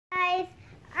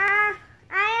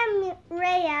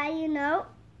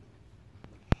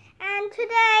and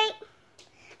today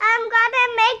I'm gonna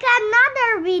make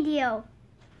another video.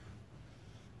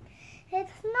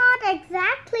 It's not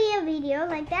exactly a video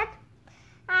like that.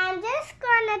 I'm just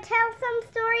gonna tell some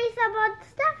stories about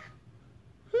stuff.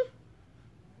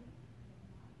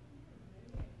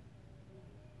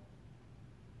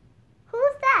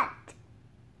 Who's that?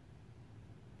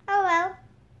 Oh well,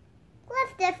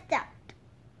 let's just start.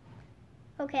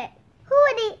 Okay, who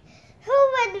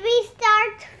would we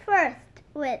start first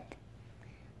with?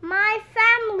 My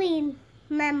family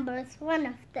members, one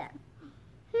of them.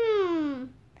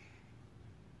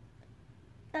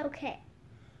 Okay.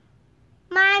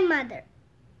 My mother.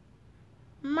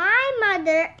 My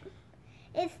mother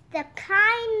is the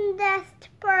kindest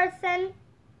person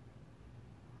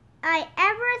I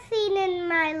ever seen in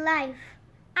my life.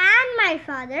 And my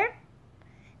father.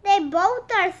 They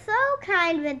both are so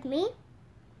kind with me.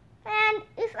 And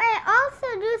if I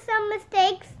also do some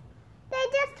mistakes, they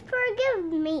just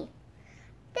forgive me.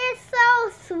 They're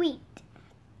so sweet.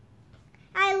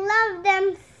 I love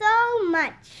them so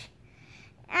much.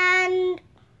 And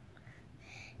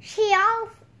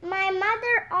my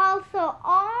mother also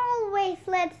always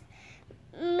lets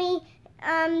me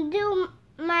do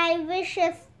my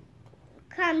wishes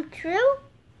come true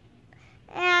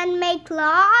and make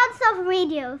lots of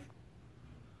videos.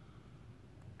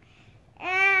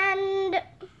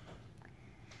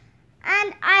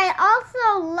 And I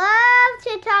also love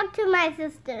to talk to my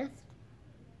sisters.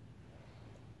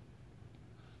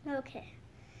 Okay.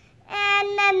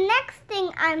 And the next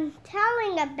thing I'm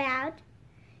telling about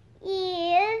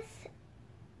is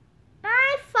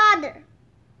my father.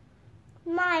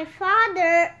 My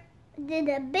father did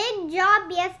a big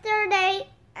job yesterday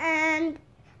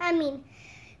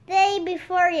day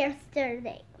before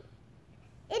yesterday.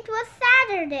 It was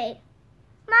Saturday.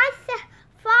 My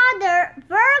father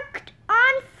worked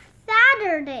on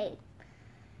Saturday.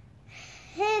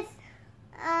 His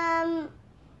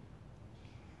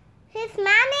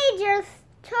managers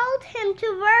told him to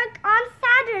work on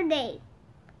Saturday.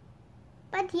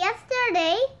 But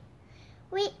yesterday,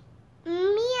 me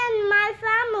and my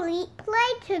family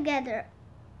played together.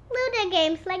 Ludo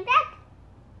games like that.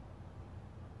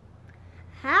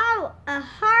 How a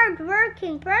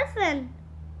hard-working person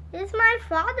is my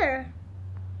father.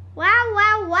 Wow,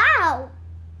 wow, wow.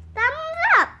 Thumbs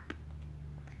up.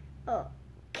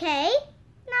 Okay,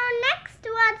 now next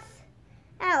what's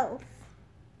else?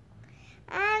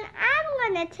 And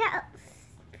I'm going to tell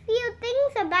a few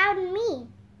things about me.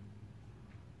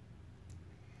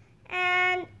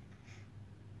 And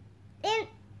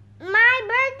my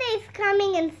birthday is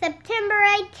coming in September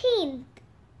 18th,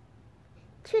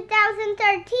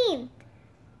 2013.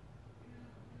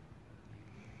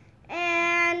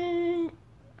 And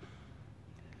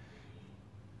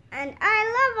I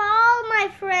love all my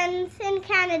friends in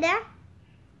Canada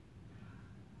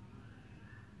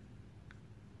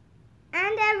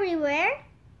and everywhere,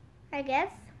 I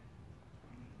guess.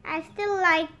 I still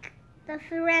like the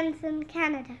friends in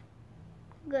Canada.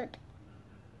 Good.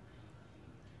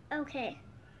 Okay.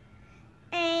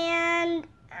 And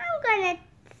I'm gonna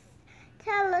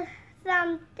tell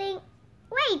something.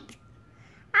 Wait!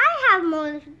 I have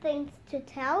more things to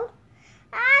tell.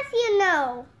 As you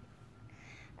know,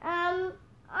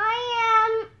 I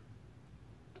am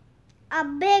a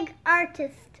big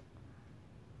artist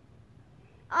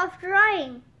of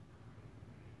drawing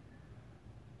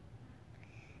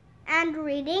and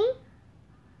reading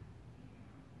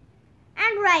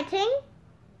and writing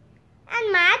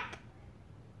and math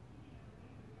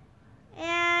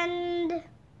and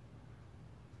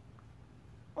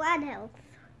what else?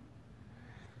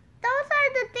 Those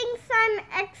are the things I'm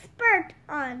expert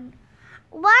on.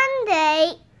 One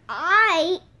day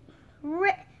I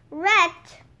read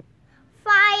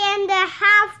 5.5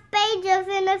 pages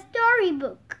in a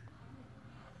storybook.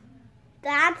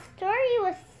 That story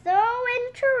was so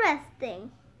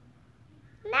interesting.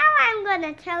 Now I'm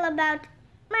going to tell about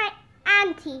my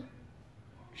auntie.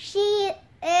 She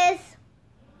is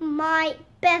my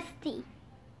bestie.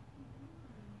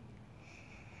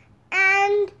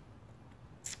 And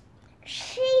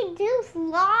she does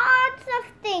lots of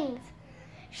things.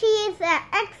 She is an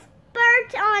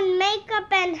expert on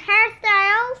makeup and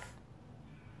hairstyles.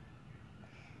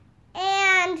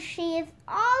 And she is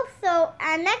also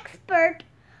an expert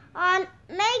on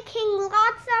making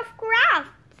lots of crafts.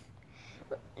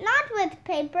 Not with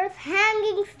papers,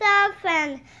 hanging stuff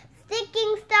and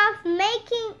sticking stuff,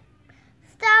 making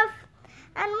stuff.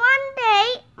 And one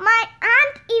day, my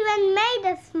aunt even made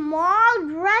a small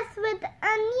dress with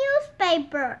a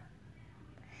newspaper.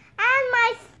 And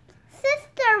my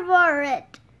sister wore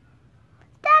it.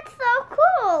 That's so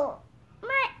cool.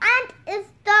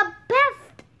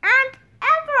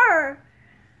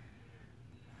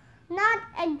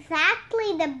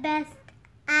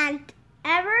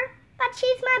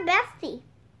 she's my bestie.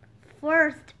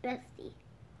 First bestie.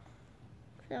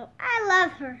 So I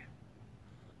love her.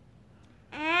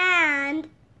 And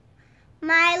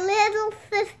my little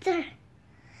sister.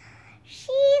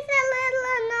 She's a little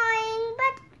annoying,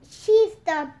 but she's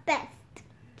the best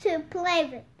to play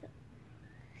with.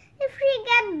 If she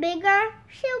gets bigger,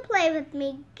 she'll play with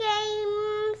me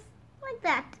games like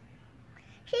that.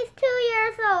 She's 2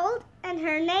 years old and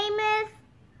her name is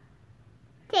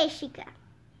Teshika.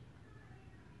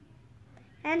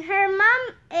 And her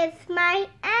mom is my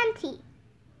auntie.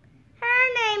 Her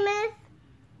name is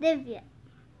Divya.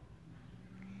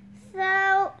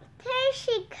 So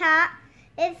Teshika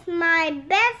is my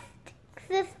best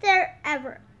sister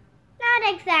ever.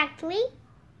 Not exactly.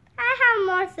 I have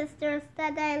more sisters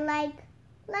that I like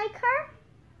her.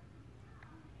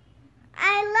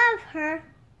 I love her.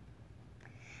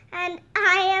 And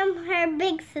I am her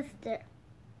big sister.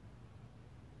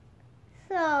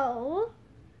 So,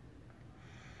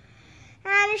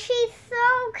 and she's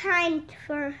so kind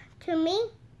to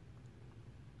me.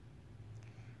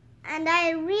 And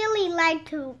I really like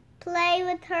to play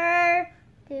with her,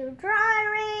 do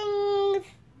drawings,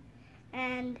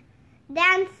 and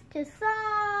dance to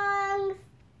songs.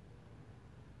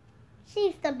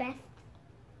 She's the best.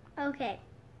 Okay.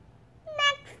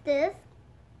 Next is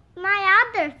my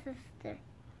other sister.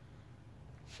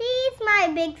 She's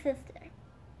my big sister.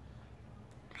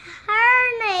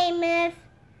 Her name is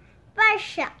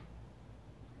Varsha.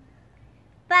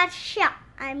 Varsha,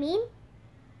 I mean.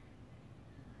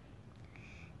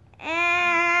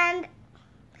 And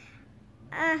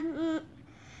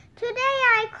today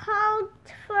I called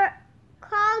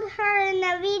her in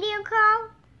a video call,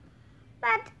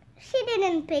 but she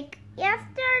didn't pick.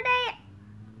 Yesterday,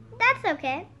 that's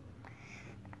okay.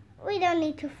 We don't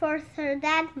need to force her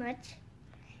that much.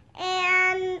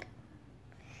 And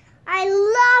I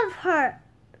love her.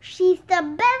 She's the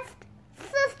best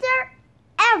sister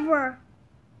ever.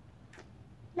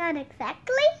 Not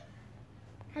exactly.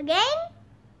 Again.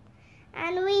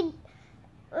 And when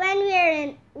we're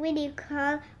in video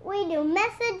call, we do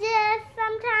messages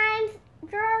sometimes,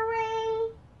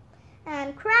 drawing,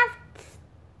 and crafts.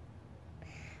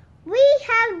 We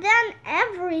have done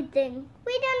everything.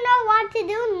 We don't know what to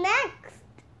do next.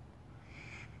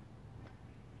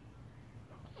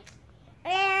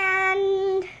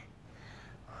 And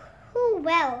who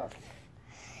else?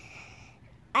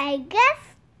 I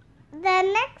guess the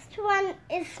next one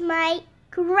is my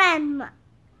grandma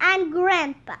and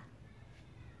grandpa.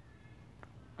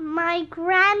 My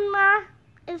grandma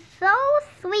is so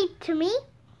sweet to me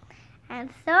and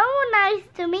so nice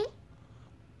to me.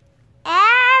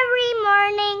 Every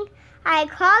morning I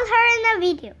call her in a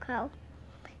video call.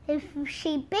 If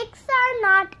she picks or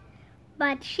not,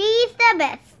 but she's the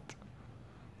best.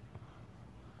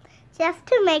 Just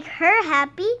to make her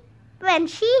happy when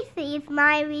she sees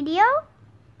my video.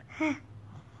 And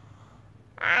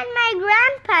my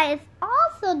grandpa is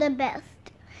also the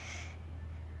best.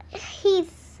 He's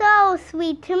so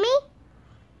sweet to me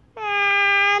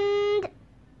and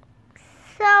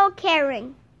so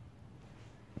caring.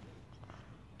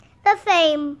 The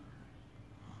same.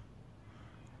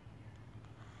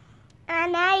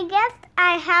 And I guess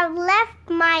I have left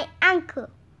my uncle.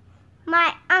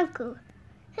 My uncle.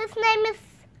 His name is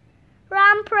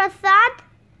Ram Prasad.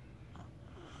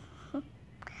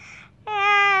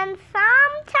 And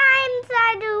sometimes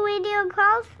I do video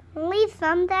calls. Only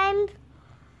sometimes.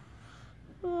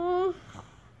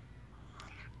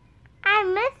 I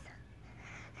miss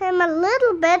him a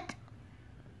little bit.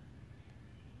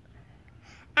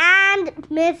 And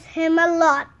miss him a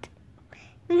lot.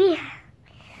 We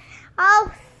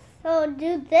also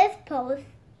do this pose.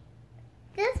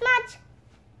 This much,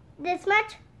 this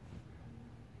much,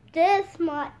 this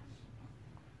much.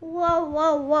 Whoa,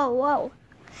 whoa, whoa, whoa.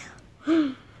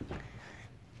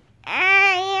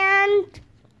 And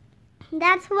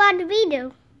that's what we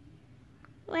do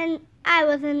when I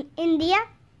was in India.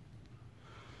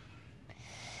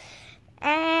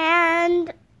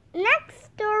 And next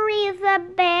story is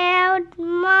about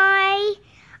my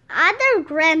other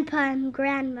grandpa and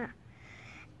grandma.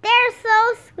 They're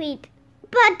so sweet,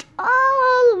 but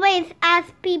always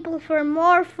ask people for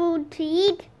more food to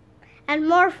eat, and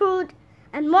more food,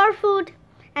 and more food,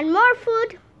 and more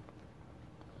food.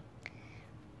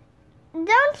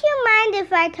 Don't you mind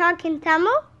if I talk in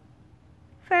Tamil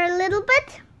for a little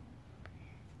bit?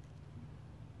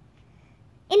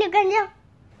 Innu konjam,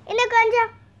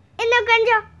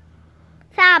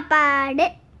 சாப்பாடு.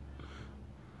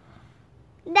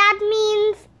 That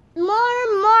means more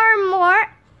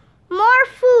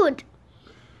food.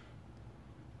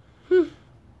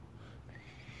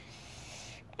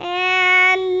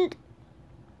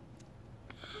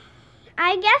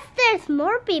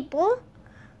 more people.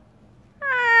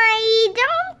 I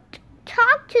don't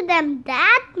talk to them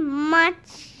that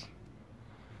much.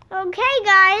 Okay,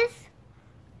 guys.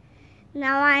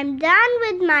 Now I'm done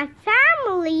with my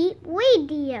family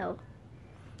video.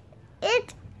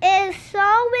 It is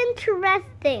so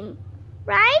interesting,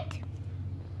 right?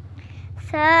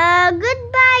 So,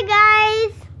 goodbye,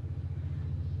 guys.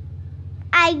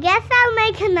 I guess I'll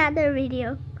make another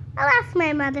video. I'll ask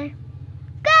my mother.